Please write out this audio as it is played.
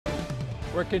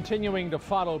We're continuing to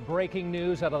follow breaking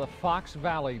news out of the Fox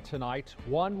Valley tonight.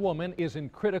 One woman is in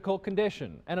critical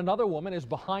condition and another woman is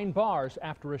behind bars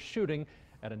after a shooting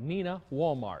at a Neenah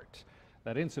Walmart.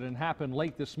 That incident happened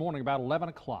late this morning, about 11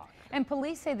 o'clock. And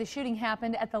police say the shooting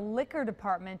happened at the liquor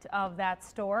department of that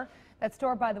store. That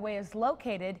store, by the way, is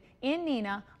located in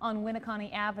Neenah on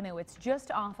Winneconne Avenue. It's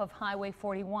just off of Highway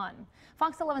 41.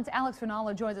 Fox 11's Alex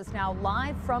Rinaldo joins us now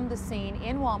live from the scene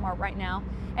in Walmart right now.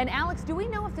 And Alex, do we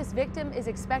know if this victim is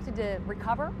expected to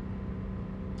recover?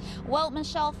 Well,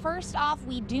 Michelle, first off,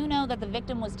 we do know that the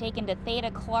victim was taken to Theda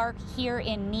Clark here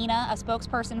in Neenah. A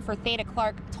spokesperson for Theda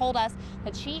Clark told us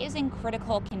that she is in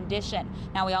critical condition.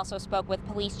 Now, we also spoke with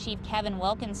Police Chief Kevin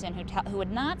Wilkinson, who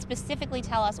would not specifically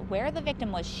tell us where the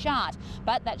victim was shot,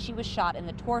 but that she was shot in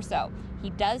the torso. He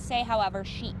does say, however,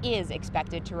 she is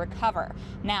expected to recover.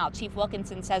 Now, Chief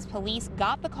Wilkinson says police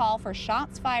got the call for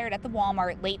shots fired at the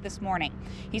Walmart late this morning.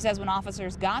 He says when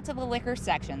officers got to the liquor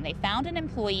section, they found an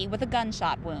employee with a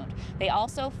gunshot wound. They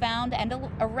also found and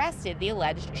arrested the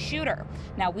alleged shooter.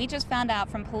 Now, we just found out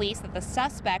from police that the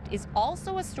suspect is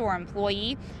also a store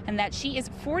employee and that she is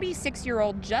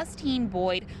 46-year-old Justine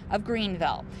Boyd of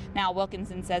Greenville. Now,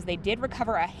 Wilkinson says they did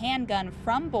recover a handgun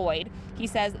from Boyd. He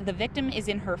says the victim is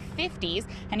in her 50s,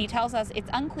 and he tells us it's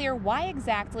unclear why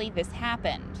exactly this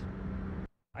happened.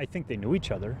 I think they knew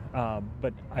each other,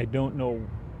 but I don't know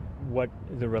what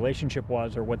the relationship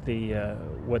was or what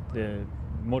the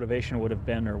motivation would have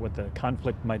been or what the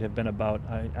conflict might have been about.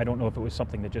 I don't know if it was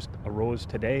something that just arose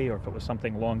today or if it was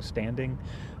something long-standing.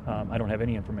 I don't have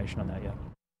any information on that yet.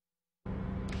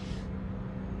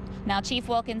 Now, Chief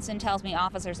Wilkinson tells me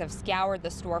officers have scoured the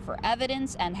store for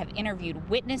evidence and have interviewed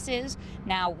witnesses.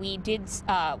 Now,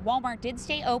 Walmart did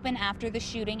stay open after the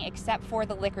shooting except for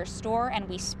the liquor store, and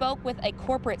we spoke with a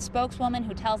corporate spokeswoman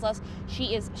who tells us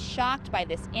she is shocked by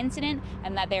this incident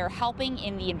and that they are helping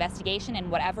in the investigation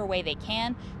in whatever way they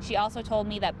can. She also told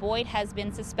me that Boyd has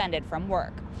been suspended from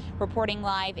work. Reporting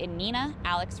live in Neenah,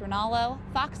 Alex Rinaldo,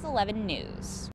 Fox 11 News.